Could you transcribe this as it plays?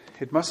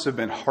It must have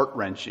been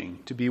heart-wrenching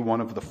to be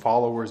one of the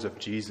followers of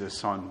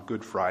Jesus on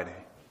Good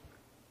Friday.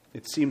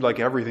 It seemed like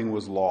everything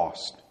was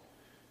lost.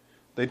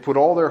 They'd put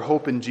all their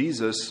hope in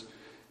Jesus,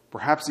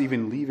 perhaps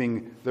even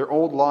leaving their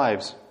old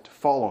lives to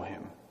follow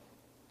him.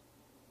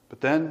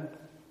 But then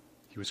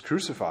he was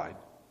crucified.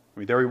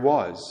 There he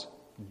was,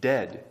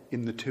 dead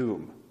in the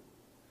tomb.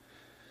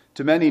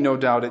 To many, no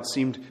doubt, it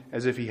seemed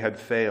as if he had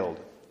failed.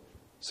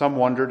 Some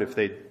wondered if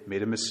they'd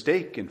made a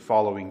mistake in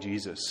following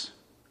Jesus.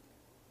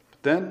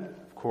 But then,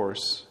 of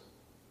course,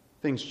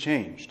 things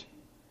changed.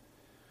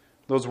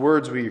 Those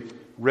words we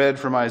read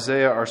from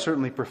Isaiah are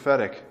certainly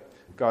prophetic.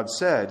 God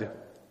said,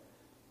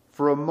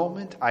 "For a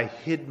moment I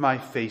hid my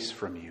face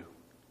from you,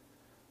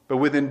 but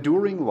with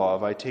enduring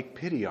love I take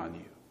pity on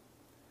you.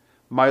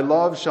 My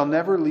love shall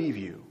never leave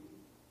you,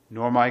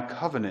 nor my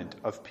covenant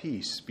of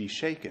peace be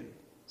shaken,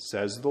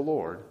 says the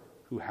Lord,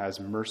 who has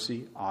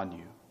mercy on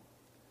you."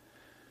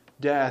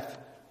 Death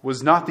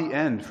was not the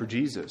end for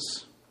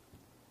Jesus.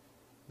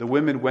 The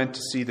women went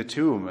to see the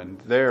tomb, and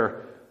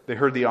there they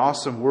heard the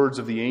awesome words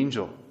of the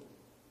angel.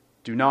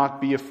 "Do not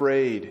be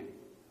afraid.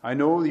 I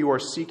know you are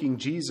seeking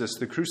Jesus,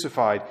 the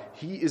crucified.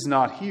 He is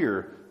not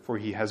here, for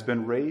he has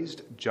been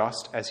raised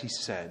just as he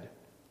said."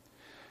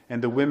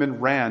 And the women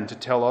ran to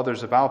tell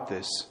others about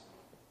this.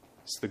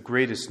 It's the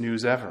greatest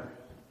news ever.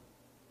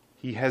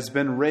 He has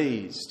been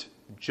raised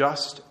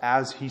just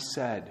as he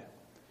said.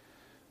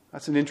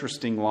 That's an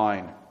interesting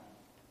line.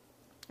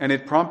 And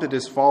it prompted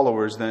his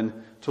followers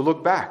then to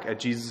look back at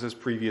Jesus'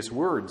 previous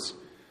words.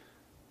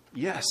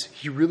 Yes,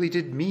 he really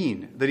did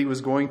mean that he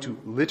was going to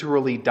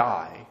literally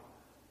die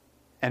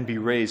and be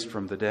raised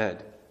from the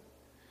dead.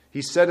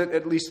 He said it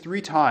at least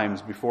 3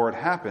 times before it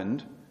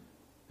happened,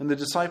 and the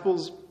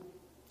disciples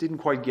didn't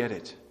quite get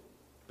it.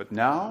 But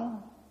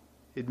now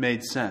it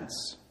made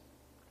sense.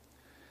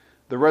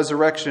 The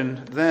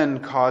resurrection then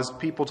caused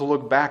people to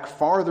look back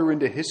farther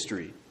into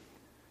history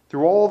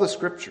through all the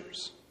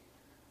scriptures.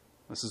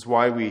 This is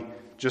why we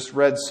just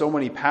read so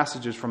many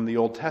passages from the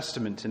Old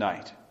Testament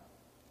tonight.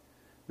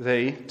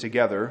 They,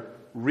 together,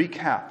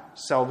 recap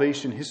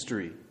salvation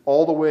history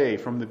all the way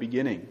from the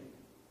beginning.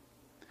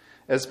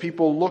 As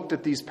people looked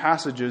at these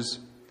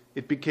passages,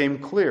 it became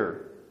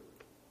clear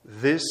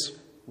this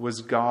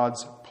was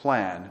God's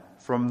plan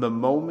from the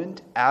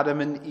moment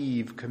Adam and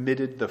Eve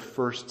committed the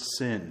first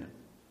sin.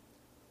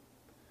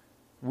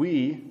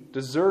 We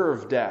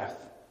deserve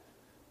death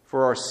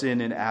for our sin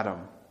in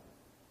Adam,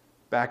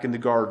 back in the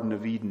Garden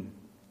of Eden.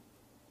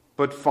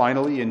 But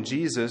finally, in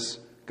Jesus,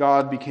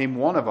 God became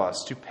one of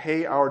us to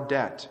pay our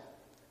debt,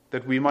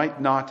 that we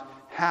might not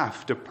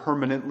have to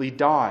permanently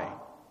die.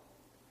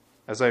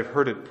 As I've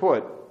heard it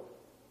put,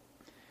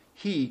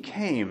 he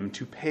came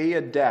to pay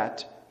a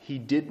debt he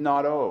did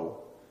not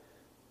owe,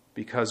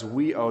 because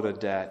we owed a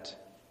debt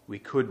we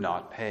could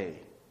not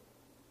pay.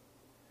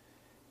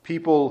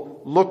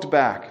 People looked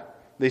back.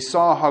 They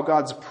saw how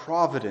God's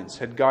providence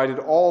had guided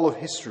all of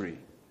history.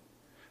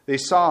 They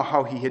saw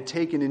how he had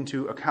taken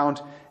into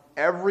account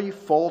every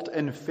fault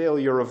and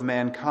failure of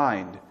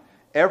mankind,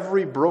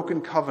 every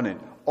broken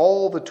covenant,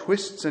 all the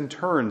twists and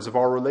turns of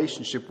our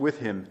relationship with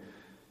him,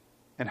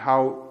 and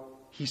how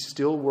he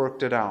still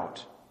worked it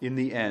out in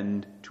the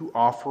end to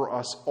offer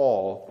us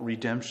all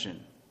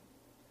redemption.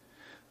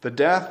 The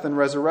death and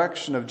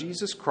resurrection of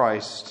Jesus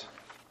Christ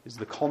is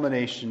the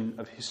culmination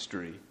of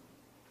history.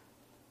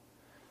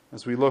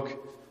 As we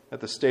look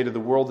at the state of the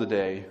world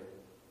today,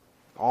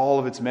 all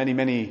of its many,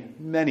 many,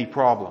 many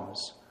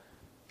problems,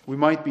 we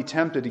might be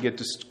tempted to get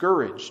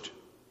discouraged.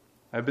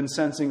 I've been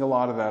sensing a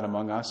lot of that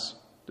among us,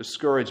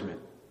 discouragement.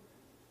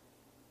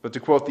 But to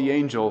quote the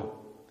angel,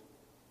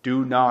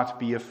 do not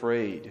be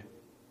afraid.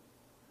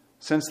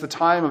 Since the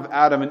time of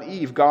Adam and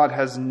Eve, God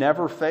has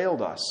never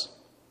failed us.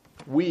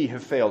 We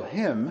have failed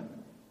him.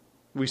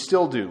 We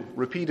still do,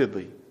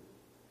 repeatedly.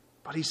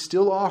 But he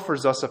still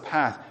offers us a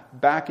path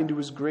back into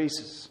his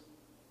graces.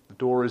 The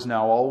door is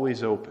now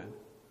always open.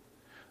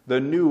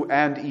 The new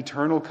and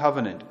eternal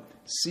covenant,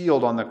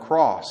 sealed on the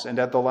cross and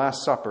at the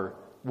Last Supper,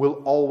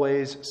 will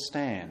always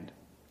stand.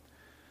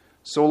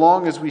 So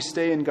long as we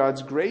stay in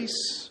God's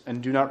grace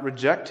and do not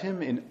reject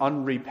him in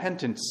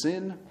unrepentant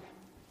sin,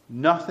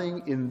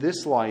 nothing in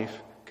this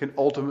life can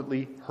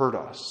ultimately hurt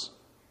us.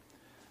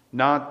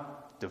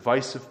 Not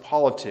divisive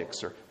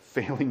politics or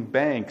failing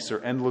banks or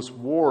endless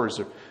wars,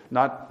 or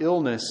not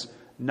illness,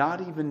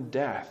 not even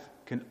death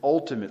can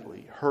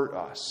ultimately hurt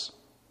us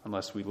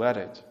unless we let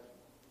it.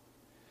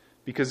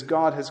 Because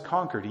God has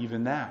conquered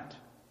even that,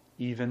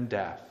 even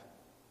death.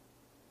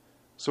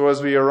 So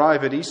as we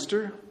arrive at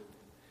Easter,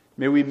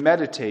 may we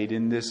meditate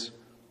in this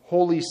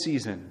holy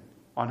season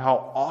on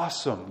how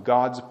awesome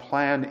God's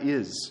plan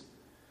is,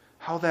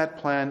 how that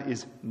plan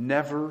is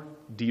never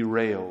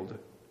derailed.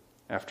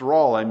 After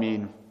all,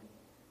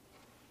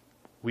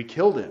 we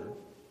killed him,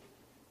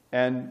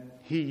 and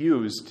he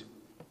used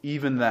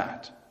even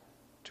that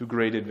to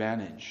great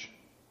advantage.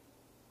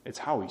 It's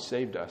how he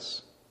saved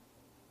us.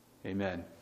 Amen.